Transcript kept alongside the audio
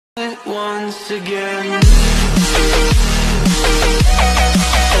once again.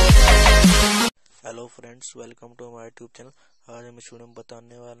 Hello friends, welcome to my YouTube channel. आज हम इस वीडियो में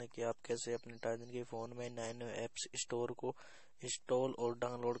बताने वाले हैं कि आप कैसे अपने टाइजन के फ़ोन में नए नए ऐप्स स्टोर को इंस्टॉल और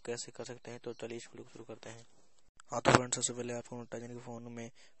डाउनलोड कैसे कर सकते हैं। तो चलिए इस वीडियो को शुरू करते हैं। हाँ तो फ्रेंड्स, सबसे पहले आपको टाइजन के फ़ोन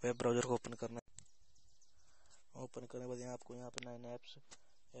में वेब ब्राउज़र को ओपन करना है। ओपन करने के बाद आपको यहाँ पर नए नए ऐप्स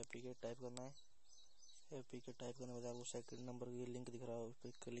एपीके टाइप करना है। एपीके टाइप करने के बाद आपको सेकंड नंबर की लिंक दिख रहा है, उस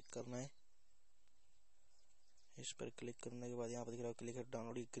पर क्लिक करना है। इस पर क्लिक करने के बाद यहाँ पर दिख रहा है क्लिक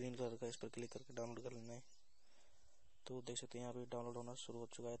डाउनलोड, ग्रीन कलर का, इस पर क्लिक करके डाउनलोड कर लेना है। तो देख सकते हैं यहाँ पे डाउनलोड होना शुरू हो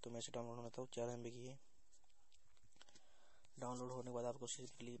चुका है। तो मैं इसे डाउनलोड होना था 4 MB की है। डाउनलोड होने के बाद आपको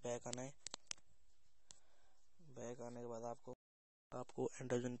सिंपली बैक आना है। बैक आने के बाद आपको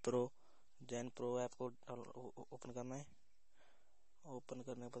एंड्रॉइड जेन प्रो ऐप को ओपन करना है। ओपन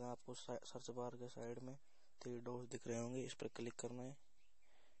करने के बाद आपको सर्च बार के साइड में 3 डॉट्स दिख रहे होंगे, इस पर क्लिक करना है।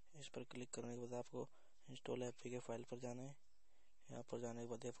 इस पर क्लिक करने के बाद आपको इंस्टॉल एपीके फाइल पर जाना है। यहाँ पर जाने के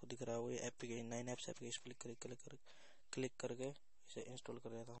बाद आपको दिख रहा है एपीके 9 ऐप्स एपीके, इस पर क्लिक करके इसे इंस्टॉल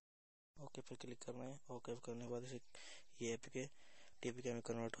कर लेता हूँ। ओके पर क्लिक करना है। ओके करने के बाद इसे ये एपीके टीपीके में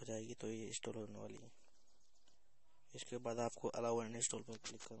कन्वर्ट हो जाएगी, तो ये इंस्टॉल होने वाली है। इसके बाद आपको अलाउ एंड इंस्टॉल पर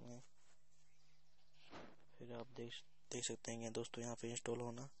क्लिक करना है। फिर आप देख सकते हैं दोस्तों, यहाँ पे इंस्टॉल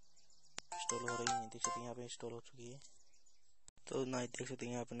हो रही है। देख सकते हैं यहाँ पे इंस्टॉल हो चुकी है। तो ना देख सकते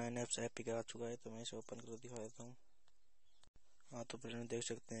हैं यहाँ पे 9 ऐप्स एपीके आ चुका है। तो मैं इसे ओपन करके दिखा देता हूँ। हाँ तो फ्रेंड्स, देख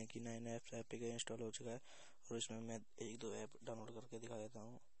सकते हैं कि 9 ऐप्स एपीके इंस्टॉल हो चुका है। और इसमें मैं 1-2 ऐप डाउनलोड करके दिखा देता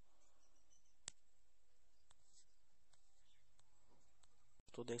हूँ।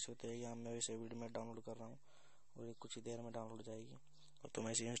 तो देख सकते हैं यहाँ मैं वैसे वीडियो में डाउनलोड कर रहा हूँ और ये कुछ ही देर में डाउनलोड जाएगी। और तो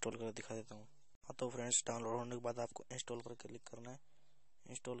मैं इसे इंस्टॉल करके दिखा देता हूँ। हाँ तो फ्रेंड्स, डाउनलोड होने के बाद आपको इंस्टॉल पर क्लिक करना है।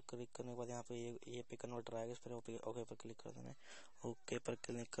 इंस्टॉल क्लिक करने के बाद यहाँ पे ये पे कन्वर्टर आएगा, इस पर ओके पर क्लिक कर देना है। ओके पर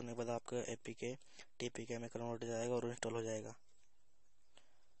क्लिक करने के बाद आपका एपीके टीपीके में कन्वर्ट हो जाएगा और इंस्टॉल हो जाएगा।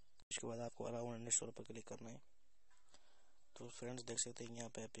 इसके बाद आपको अलाउ एंड इंस्टॉल पर क्लिक करना है। तो फ्रेंड्स, देख सकते हैं यहाँ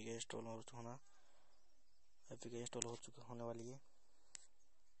पे एपीके इंस्टॉल होने वाली है।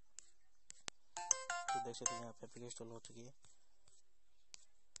 तो देख सकते हैं यहाँ पे एपीके इंस्टॉल हो चुकी है।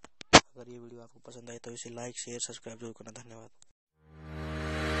 अगर ये वीडियो आपको पसंद आए तो इसे लाइक शेयर सब्सक्राइब जरूर करना। धन्यवाद।